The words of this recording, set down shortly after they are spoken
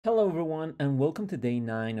Hello everyone and welcome to day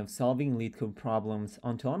 9 of solving LeetCode problems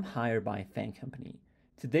until I'm hired by FAANG company.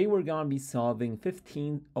 Today we're going to be solving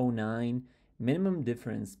 1509 minimum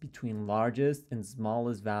difference between largest and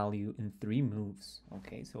smallest value in 3 moves.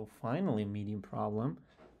 Okay, so finally a medium problem.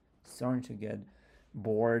 Starting to get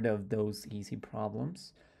bored of those easy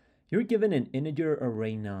problems. You're given an integer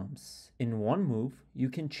array nums. In one move, you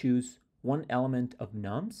can choose one element of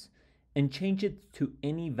nums and change it to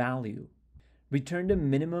any value. Return the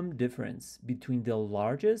minimum difference between the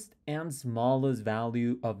largest and smallest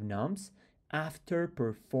value of nums after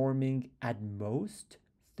performing at most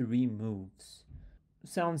 3 moves.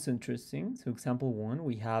 Sounds interesting. So example 1,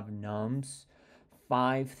 we have nums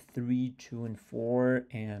 5, 3, 2, and 4,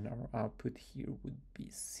 and our output here would be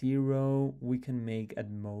 0. We can make at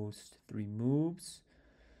most 3 moves.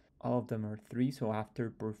 All of them are 3, so after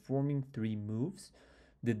performing 3 moves,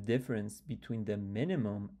 the difference between the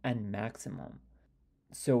minimum and maximum.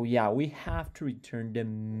 So yeah, we have to return the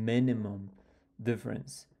minimum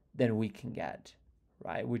difference that we can get,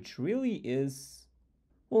 right? Which really is,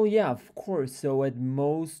 well, yeah, of course. So at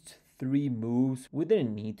most 3 moves, we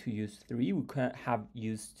didn't need to use 3. We could have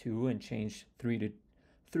used 2 and changed 3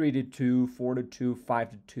 to 2, 4 to 2,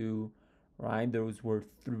 5 to 2, right? Those were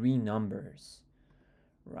 3 numbers,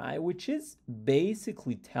 right? Which is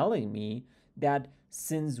basically telling me that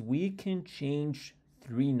since we can change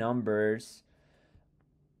 3 numbers,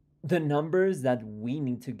 the numbers that we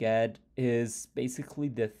need to get is basically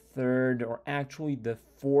the third, or actually the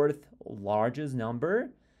fourth largest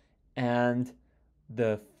number and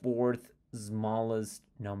the fourth smallest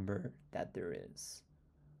number that there is.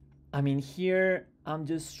 I mean, here I'm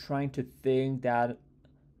just trying to think that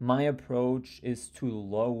my approach is to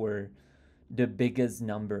lower the biggest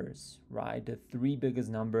numbers, right? The 3 biggest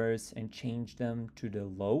numbers and change them to the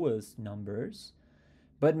lowest numbers.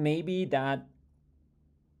 But maybe that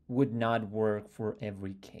would not work for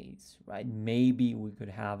every case, right? Maybe we could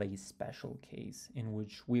have a special case in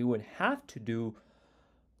which we would have to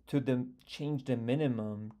change the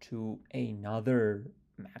minimum to another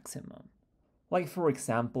maximum. Like for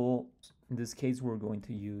example, in this case, we're going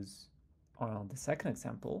to use the second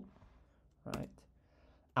example, right?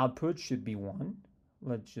 Output should be 1.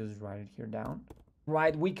 Let's just write it here down.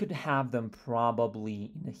 Right, we could have them probably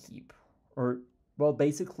in a heap, or, well,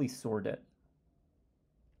 basically sorted.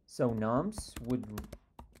 So nums would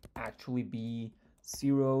actually be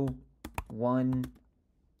 0, 1,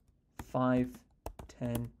 5,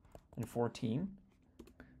 10, and 14.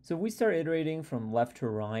 So if we start iterating from left to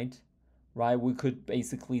right, we could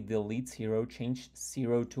basically delete 0, change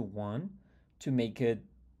 0 to 1 to make it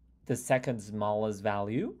the second smallest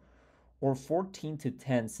value, or 14 to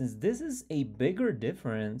 10. Since this is a bigger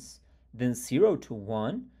difference than 0 to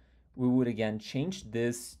 1, we would again change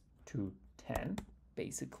this to 10,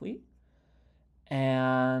 basically,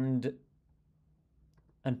 and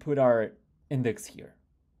put our index here,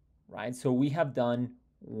 right? So we have done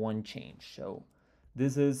one change. So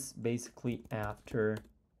this is basically after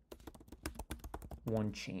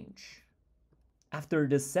one change. After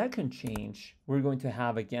the second change, we're going to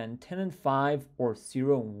have again 10 and 5 or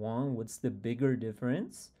 0 and 1. What's the bigger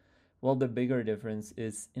difference? Well, the bigger difference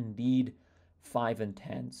is indeed 5 and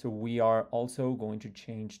 10. So we are also going to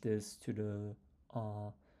change this to the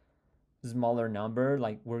smaller number.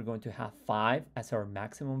 Like we're going to have 5 as our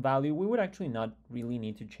maximum value. We would actually not really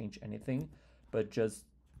need to change anything, but just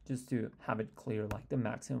to have it clear, like the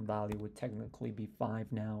maximum value would technically be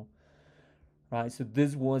 5 now. Right, so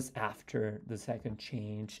this was after the second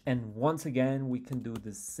change. And once again, we can do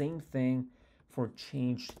the same thing for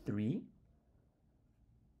change 3.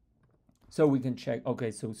 So we can check, okay,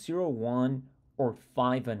 so 0, 1, or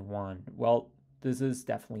 5 and 1. Well, this is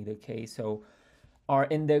definitely the case. So our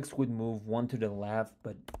index would move 1 to the left,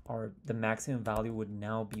 but the maximum value would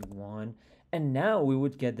now be 1. And now we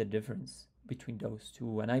would get the difference between those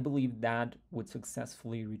two. And I believe that would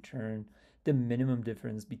successfully return the minimum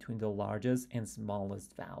difference between the largest and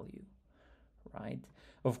smallest value, right?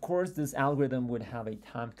 Of course, this algorithm would have a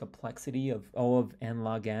time complexity of O of n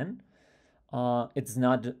log n. It's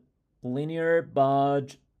not linear,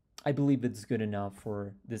 but I believe it's good enough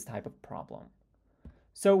for this type of problem.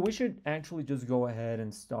 So we should actually just go ahead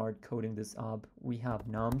and start coding this up. We have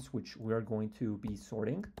nums, which we're going to be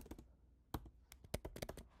sorting.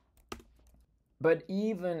 But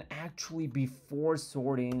even actually before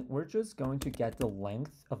sorting, we're just going to get the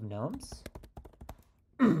length of nums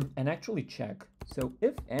and actually check. So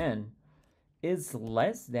if n is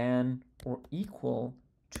less than or equal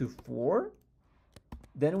to 4,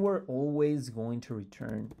 then we're always going to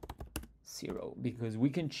return 0, because we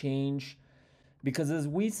can change Because as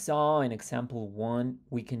we saw in example 1,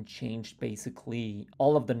 we can change basically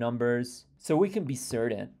all of the numbers, so we can be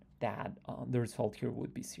certain that the result here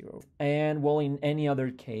would be 0. And well, in any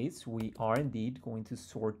other case, we are indeed going to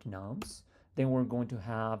sort nums. Then we're going to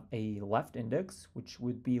have a left index, which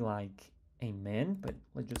would be like a min, but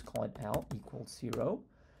let's just call it L equals 0.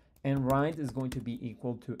 And right is going to be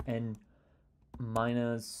equal to n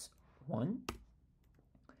minus 1.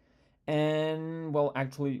 And well,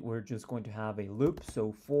 actually, we're just going to have a loop.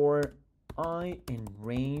 So for I in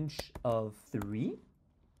range of 3,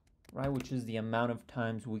 right, which is the amount of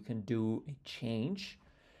times we can do a change,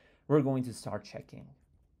 we're going to start checking,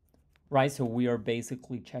 right? So we are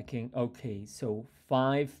basically checking, okay, so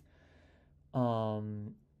 5,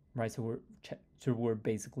 right, so we're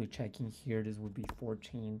basically checking here, this would be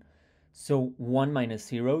 14. So 1 minus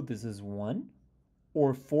 0, this is 1,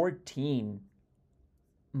 or 14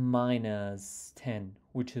 minus 10,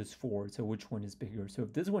 which is 4. So which one is bigger? So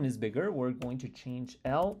if this one is bigger, we're going to change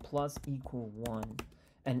L plus equal 1.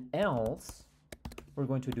 And else, we're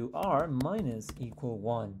going to do R minus equal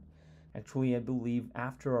 1. Actually, I believe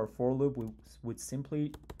after our for loop, we would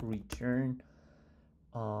simply return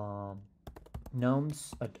nums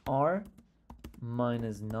at R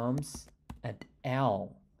minus nums at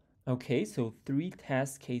L. Okay, so 3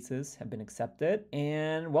 test cases have been accepted.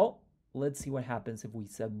 And well, let's see what happens if we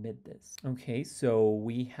submit this. Okay, so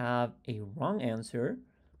we have a wrong answer.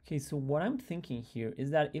 Okay, so what I'm thinking here is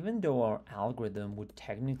that even though our algorithm would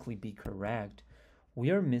technically be correct, we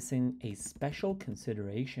are missing a special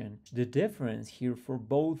consideration. The difference here for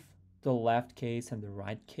both the left case and the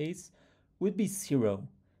right case would be 0.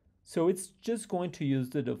 So it's just going to use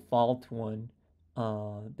the default one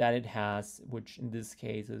that it has, which in this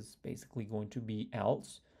case is basically going to be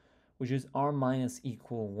else, which is R minus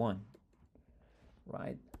equal 1,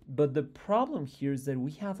 right? But the problem here is that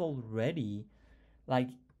we have already, like,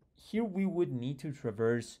 here we would need to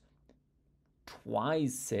traverse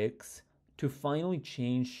twice 6 to finally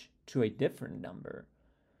change to a different number.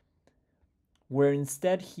 Where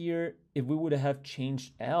instead here, if we would have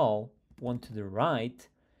changed L, 1 to the right,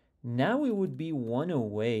 now we would be 1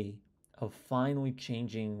 away of finally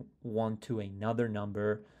changing 1 to another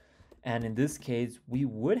number. And in this case, we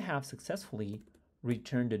would have successfully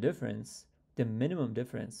returned the difference, the minimum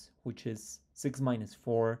difference, which is 6 minus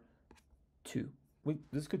 4, 2.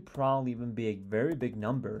 This could probably even be a very big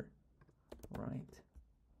number, right?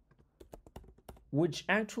 Which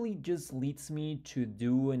actually just leads me to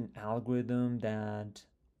do an algorithm that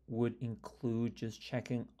would include just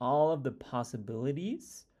checking all of the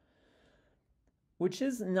possibilities, which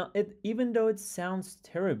is not, even though it sounds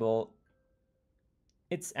terrible,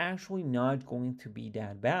 it's actually not going to be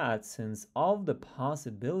that bad, since all of the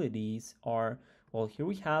possibilities are, well, here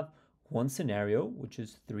we have one scenario, which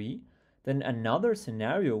is 3. Then another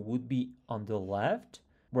scenario would be on the left,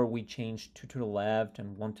 where we change 2 to the left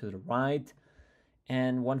and 1 to the right.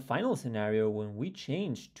 And one final scenario when we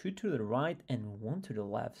change 2 to the right and 1 to the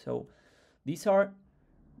left. So these are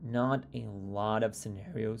not a lot of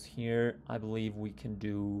scenarios here. I believe we can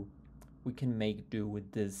make do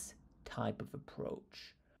with this type of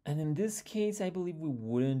approach. And in this case, I believe we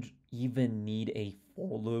wouldn't even need a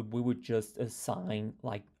for loop. We would just assign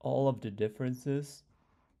like all of the differences.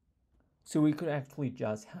 So we could actually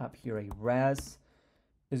just have here a res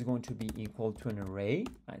is going to be equal to an array,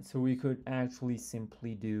 right? So we could actually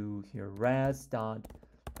simply do here res dot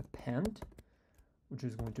append, which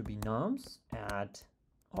is going to be nums at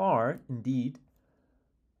R, indeed,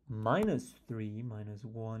 minus 3, minus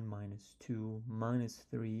 1, minus 2, minus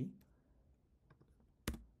 3,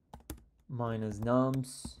 minus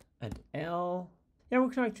nums at L. Yeah, we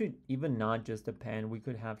could actually even not just append. We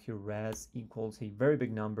could have here res equals a very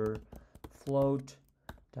big number, float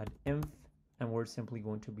dot inf, and we're simply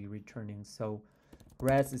going to be returning. So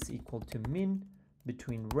res is equal to min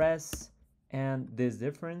between res and this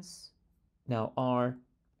difference. Now R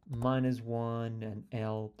minus 1 and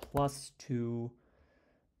L plus 2.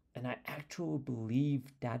 And I actually believe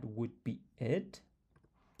that would be it.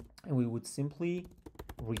 And we would simply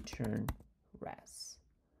return res.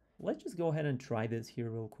 Let's just go ahead and try this here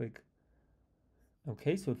real quick.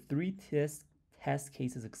 Okay, so 3 test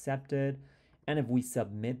cases accepted. And if we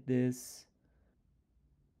submit this,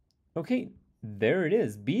 okay, there it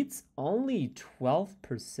is. Beats only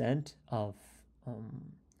 12% of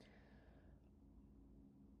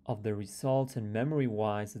the results, and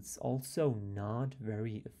memory-wise, it's also not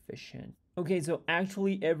very efficient. Okay, so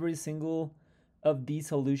actually every single of these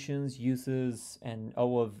solutions uses an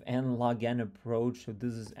O of n log n approach, so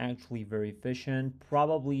this is actually very efficient.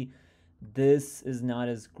 Probably this is not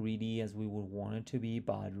as greedy as we would want it to be,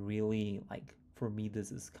 but really, like, for me,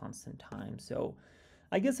 this is constant time. So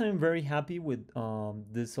I guess I'm very happy with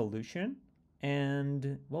this solution.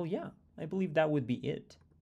 And well, yeah, I believe that would be it.